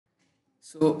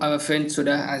So our friend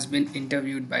Sudha has been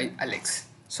interviewed by Alex.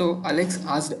 So Alex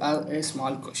asked her a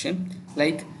small question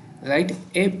like write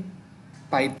a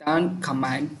Python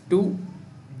command to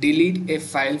delete a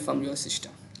file from your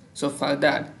system. So for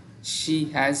that she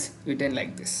has written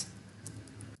like this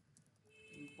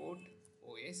import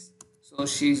os. So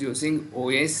she is using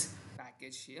os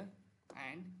package here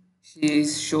and she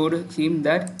showed him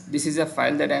that this is a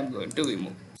file that I am going to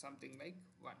remove something like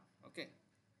one. Okay,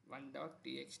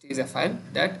 one.txt is a file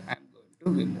that I am going to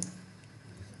remove.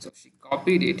 So she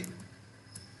copied it,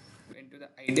 went to the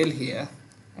idle here,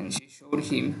 and she showed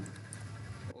him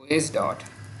os dot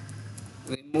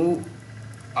remove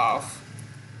of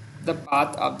the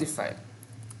path of the file,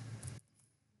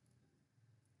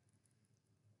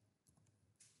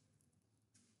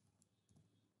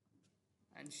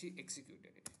 and she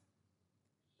executed it.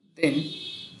 Then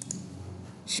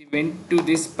she went to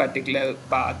this particular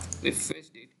path,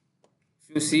 refreshed it.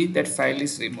 If you see that file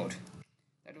is removed.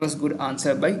 That was good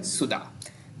answer by Sudha.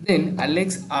 Then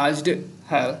Alex asked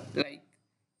her like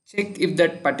check if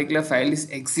that particular file is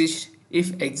exist.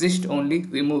 If exist only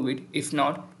remove it. If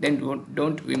not then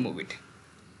don't remove it.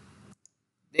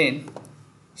 Then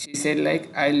she said like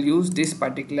I'll use this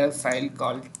particular file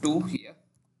called 2 here.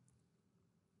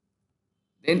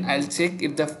 Then I'll check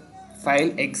if the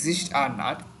file exists or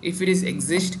not. If it is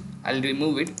exist I'll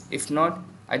remove it. If not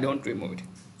I don't remove it.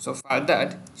 So for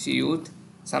that she used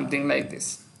something like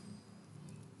this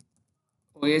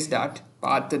os dot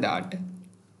path dot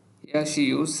here she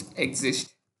used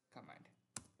exist command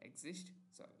exist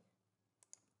sorry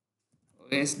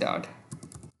os dot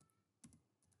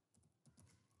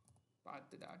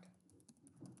path dot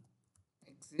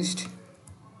exist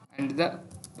and the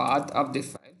path of the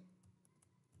file.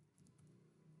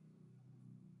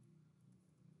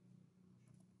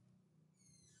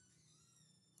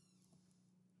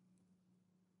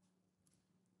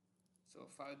 So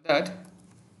for that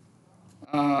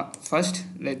first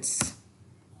let's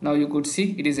now you could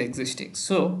see it is existing.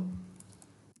 So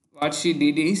what she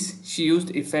did is she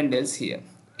used if and else here.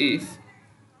 If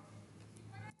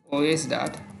os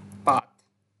dot path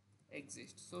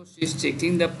exists, so she's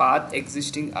checking the path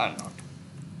existing or not.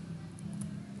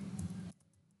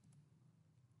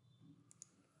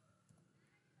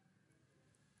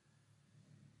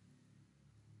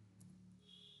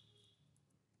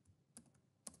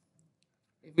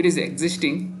 If it is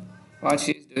existing, what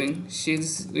she is doing, she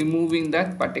is removing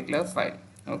that particular file.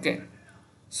 Okay,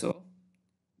 so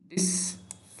this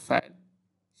file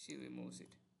she removes it.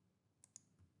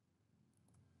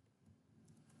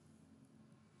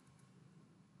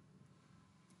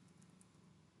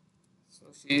 So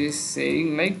she is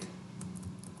saying like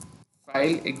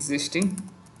file existing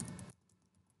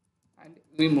and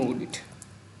removed it.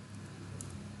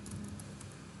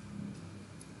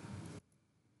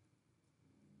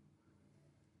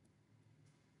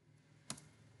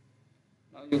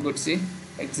 Now you could see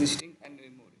existing and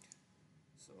removed it.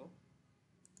 So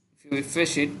if you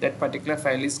refresh it, that particular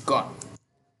file is gone.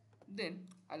 Then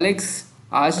Alex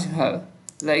asked her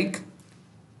like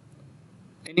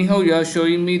anyhow you are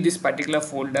showing me this particular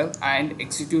folder and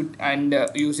execute and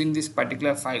using this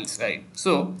particular files, right?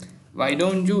 So why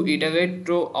don't you iterate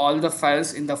through all the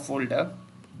files in the folder,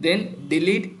 then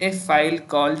delete a file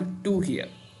called 2 here.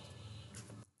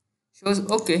 She was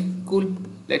okay, cool,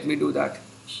 let me do that.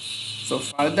 So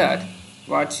for that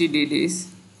what she did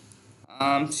is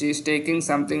she is taking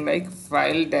something like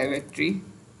file directory,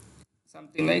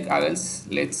 something like or else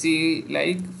let's see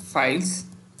like files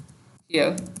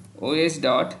here os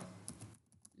dot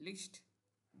list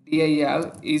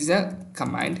dir is a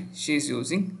command she is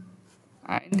using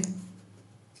and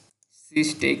she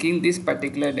is taking this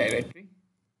particular directory.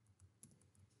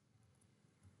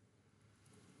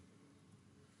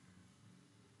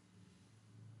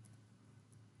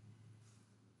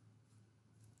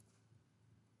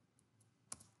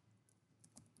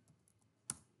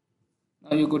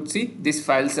 Now you could see these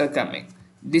files are coming.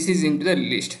 This is into the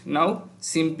list. Now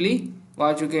simply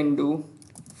what you can do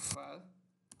for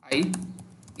I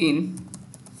in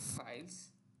files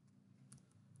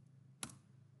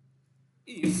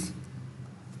if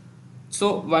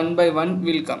so one by one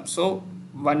will come. So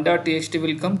 1.txt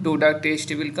will come,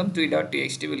 2.txt will come,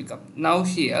 3.txt will come. Now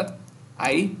here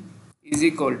I is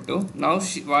equal to now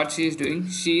what she is doing,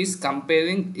 she is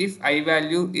comparing if I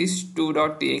value is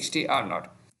 2.txt or not.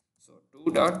 So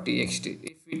 2.txt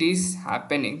if it is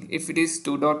happening, if it is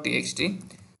 2.txt,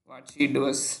 what she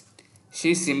does,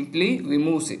 she simply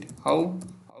removes it. How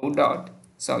dot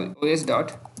sorry os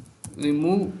dot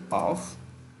remove of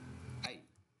I,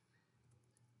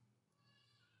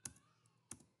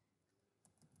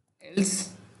 else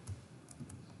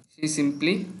She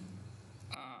simply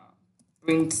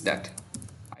prints that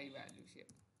I value here.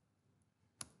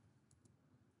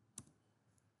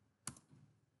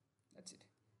 That's it.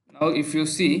 Now if you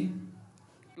see,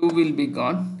 2 will be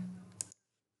gone.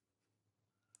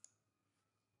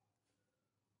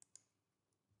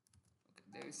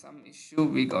 There is some issue,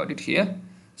 we got it here.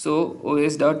 So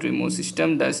os.remove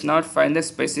system does not find the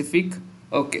specific,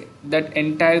 okay, that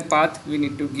entire path we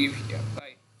need to give here.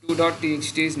 Right,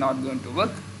 2.txt is not going to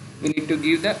work. We need to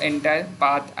give the entire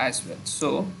path as well.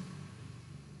 So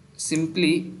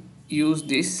simply use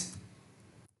this.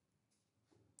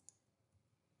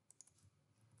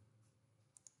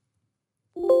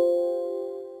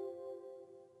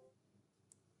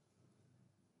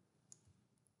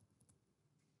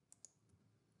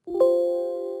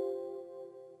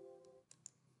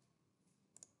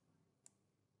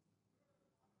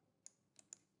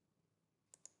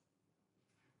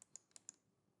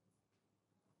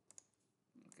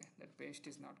 Okay, that paste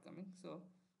is not coming, so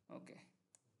okay,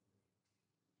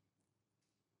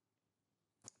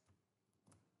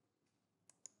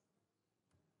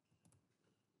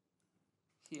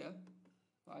 here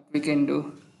what we can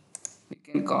do, we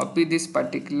can copy this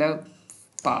particular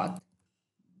path,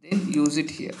 then use it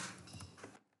here.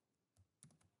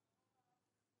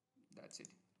 That's it.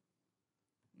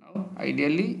 Now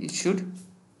ideally it should,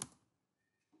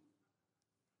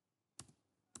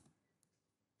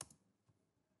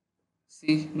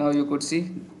 see, now you could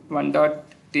see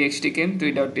 1.txt came,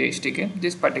 3.txt came,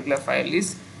 this particular file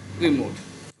is removed.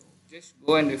 Just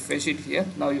go and refresh it here.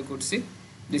 Now you could see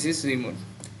this is removed.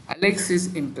 Alex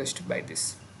is impressed by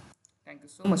this. Thank you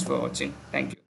so much for watching. Thank you.